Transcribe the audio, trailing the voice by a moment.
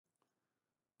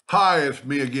Hi, it's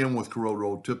me again with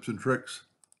CorelDraw tips and tricks.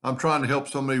 I'm trying to help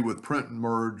somebody with print and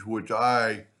merge, which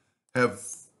I have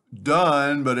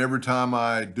done, but every time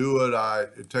I do it,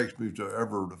 it takes me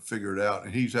forever to figure it out,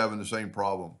 and he's having the same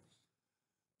problem.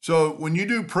 So when you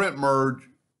do print merge,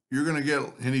 you're going to get,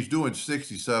 and he's doing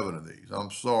 67 of these. I'm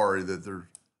sorry that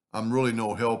I'm really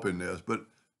no help in this, but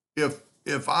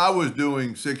if I was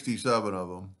doing 67 of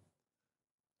them,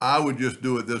 I would just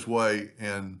do it this way,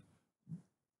 and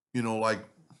like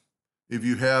if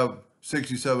you have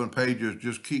 67 pages,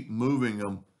 just keep moving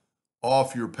them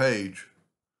off your page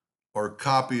or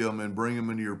copy them and bring them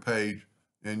into your page.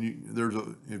 And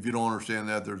if you don't understand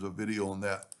that, there's a video on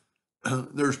that.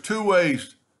 There's two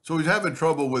ways. So he's having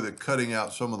trouble with it cutting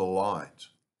out some of the lines.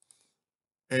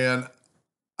 And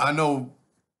I know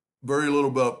very little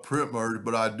about print merge,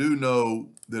 but I do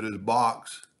know that his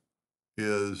box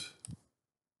is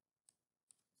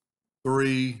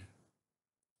 3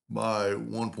 by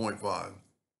 1.5.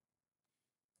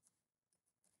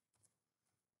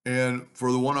 And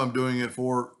for the one I'm doing it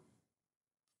for,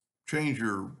 change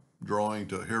your drawing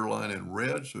to hairline in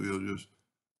red, so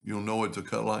you'll know it's a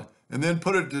cut line, and then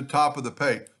put it to the top of the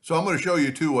page. So I'm going to show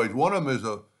you two ways. One of them is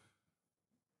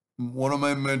one of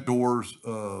my mentors'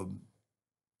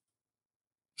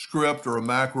 script or a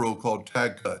macro called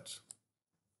tag cuts.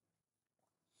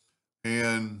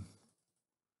 And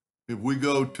if we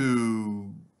go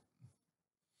to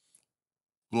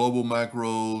global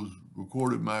macros,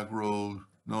 recorded macros,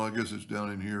 no, I guess it's down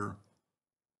in here.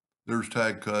 There's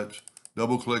tag cuts.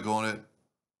 Double click on it,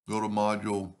 go to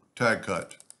module, tag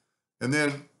cut. And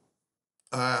then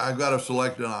I've got to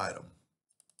select an item.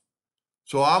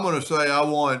 So I'm going to say I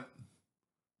want,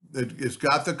 it's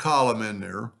got the column in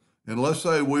there. And let's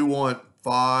say we want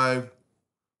 5,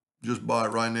 just by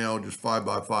right now, just 5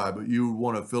 by 5, but you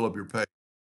want to fill up your page.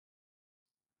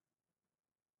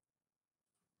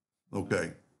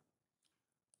 Okay.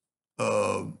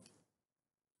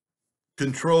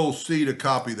 Control C to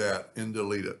copy that and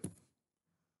delete it.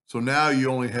 So now you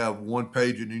only have one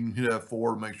page, and you can hit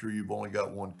F4 to make sure you've only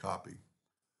got one copy.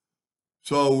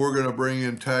 So we're going to bring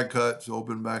in tag cuts,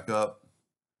 open back up,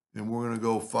 and we're going to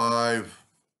go 5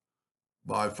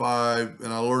 by 5.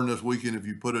 And I learned this weekend, if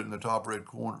you put it in the top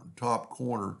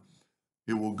corner,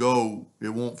 it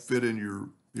won't fit in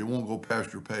it won't go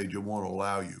past your page. It won't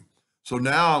allow you. So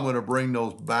now I'm going to bring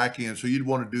those back in. So you'd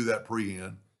want to do that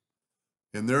pre-hand.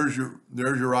 And there's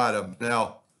your item.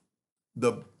 Now,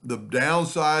 the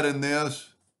downside in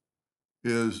this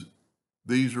is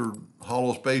these are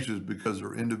hollow spaces because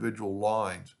they're individual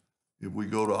lines. If we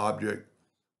go to object,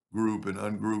 group, and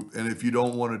ungroup, and if you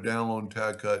don't want to download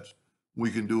tag cuts,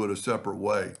 we can do it a separate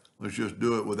way. Let's just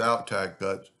do it without tag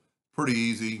cuts. Pretty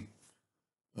easy.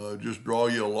 Just draw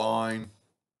you a line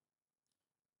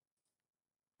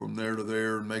from there to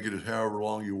there and make it as however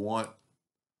long you want.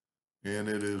 And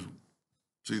it is,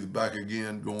 see the back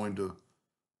again going to,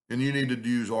 and you need to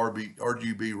use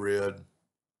RGB red.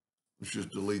 Let's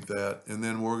just delete that. And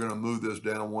then we're going to move this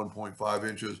down 1.5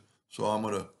 inches. So I'm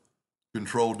going to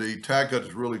Control D. Tag cut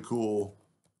is really cool,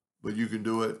 but you can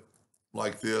do it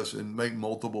like this and make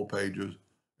multiple pages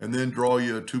and then draw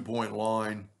you a 2-point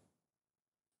line.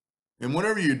 And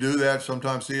whenever you do that,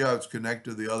 sometimes see how it's connected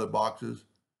to the other boxes.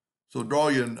 So draw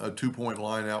you a 2-point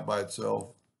line out by itself,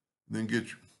 and then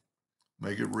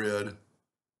make it red,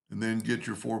 and then get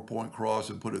your 4-point cross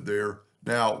and put it there.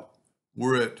 Now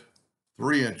we're at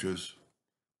 3 inches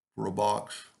for a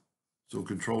box. So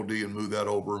Control D and move that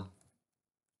over.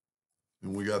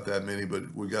 And we got that many,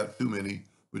 but we got too many,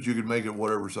 but you can make it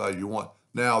whatever size you want.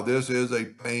 Now this is a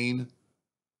pain,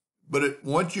 but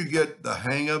once you get the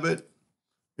hang of it,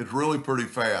 it's really pretty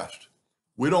fast.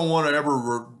 We don't want to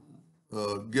ever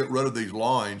get rid of these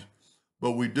lines,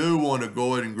 but we do want to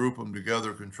go ahead and group them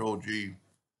together, Control G.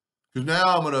 Because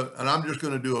now I'm just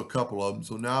going to do a couple of them.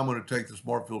 So now I'm going to take the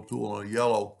Smart Fill tool on a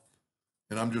yellow,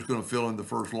 and I'm just going to fill in the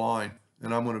first line,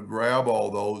 and I'm going to grab all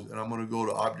those, and I'm going to go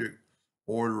to Object,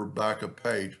 Order, Backup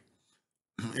Page.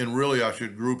 And really, I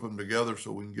should group them together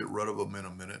so we can get rid of them in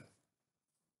a minute.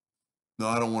 No,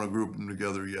 I don't want to group them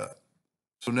together yet.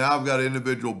 So now I've got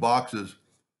individual boxes.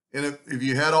 And if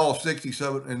you had all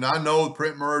 67, and I know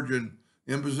print merge and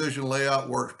in position layout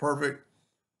works perfect,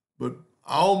 but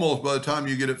almost by the time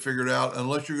you get it figured out,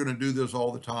 unless you're going to do this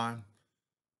all the time,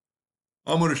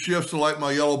 I'm going to shift select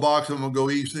my yellow box. I'm going to go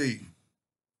EC.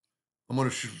 I'm going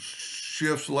to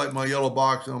shift select my yellow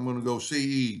box, and I'm going to go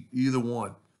CE, either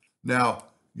one. Now,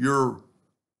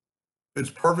 it's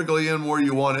perfectly in where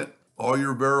you want it. All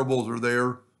your variables are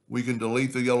there. We can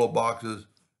delete the yellow boxes,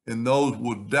 and those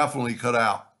will definitely cut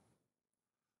out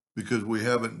because we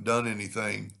haven't done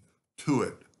anything to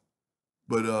it.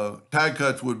 But tag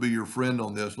cuts would be your friend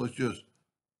on this. Let's just,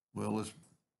 well, let's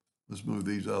move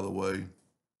these out of the way.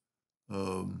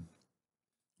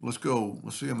 Let's go,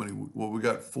 let's see how many, well, we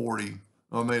got 40.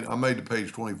 I made the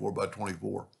page 24 by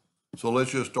 24. So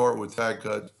let's just start with tag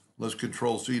cuts. Let's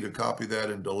Control C to copy that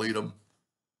and delete them.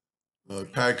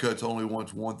 Tag cuts only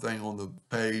wants one thing on the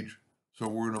page. So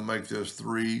we're gonna make this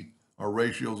 3. Our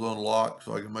ratio's unlocked,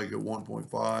 so I can make it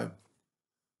 1.5.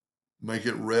 Make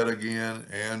it red again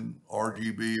and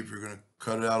RGB if you're gonna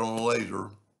cut it out on a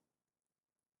laser.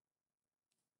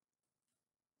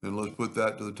 And let's put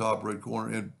that to the top red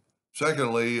corner. And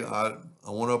secondly, I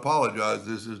want to apologize.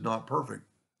 This is not perfect.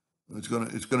 It's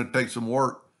gonna take some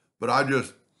work. But I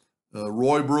just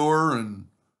Roy Brewer and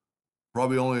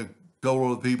probably only a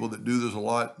couple of the people that do this a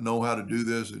lot know how to do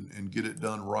this and get it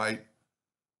done right.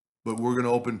 But we're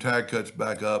gonna open tag cuts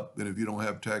back up, and if you don't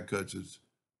have tag cuts, it's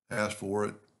ask for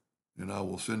it, and I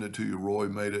will send it to you. Roy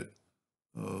made it.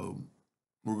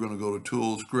 We're gonna go to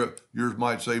Tools, Script. Yours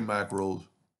might say Macros.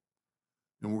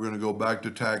 And we're going to go back to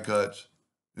tag cuts.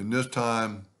 And this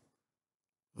time,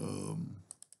 I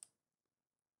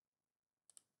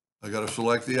got to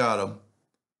select the item.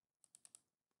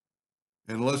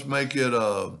 And let's make it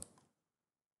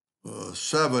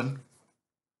 7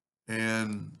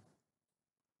 and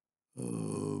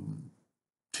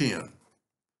 10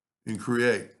 and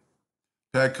create.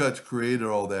 Tag cuts created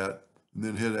all that and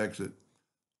then hit exit.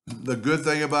 The good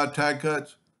thing about tag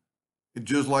cuts, it's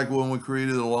just like when we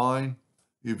created a line.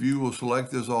 If you will select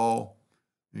this all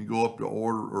and go up to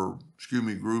order, or excuse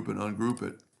me, group and ungroup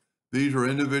it, these are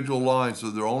individual lines, so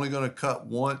they're only going to cut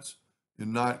once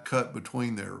and not cut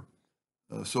between there.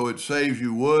 So it saves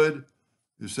you wood,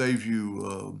 it saves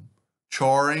you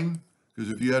charring,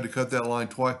 because if you had to cut that line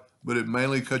twice, but it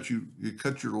mainly cuts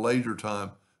your laser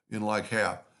time in like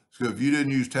half. So if you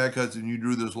didn't use tag cuts and you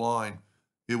drew this line,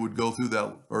 it would go through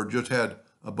that, or just had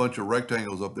a bunch of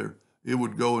rectangles up there, it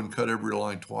would go and cut every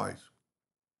line twice.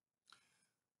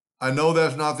 I know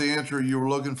that's not the answer you were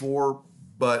looking for,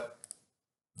 but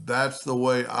that's the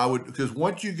way I would, because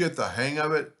once you get the hang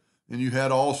of it and you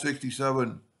had all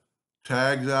 67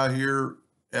 tags out here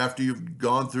after you've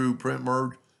gone through print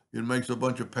merge, it makes a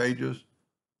bunch of pages,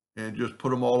 and just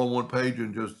put them all on one page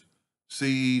and just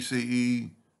CE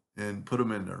and put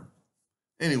them in there.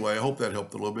 Anyway, I hope that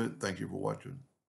helped a little bit. Thank you for watching.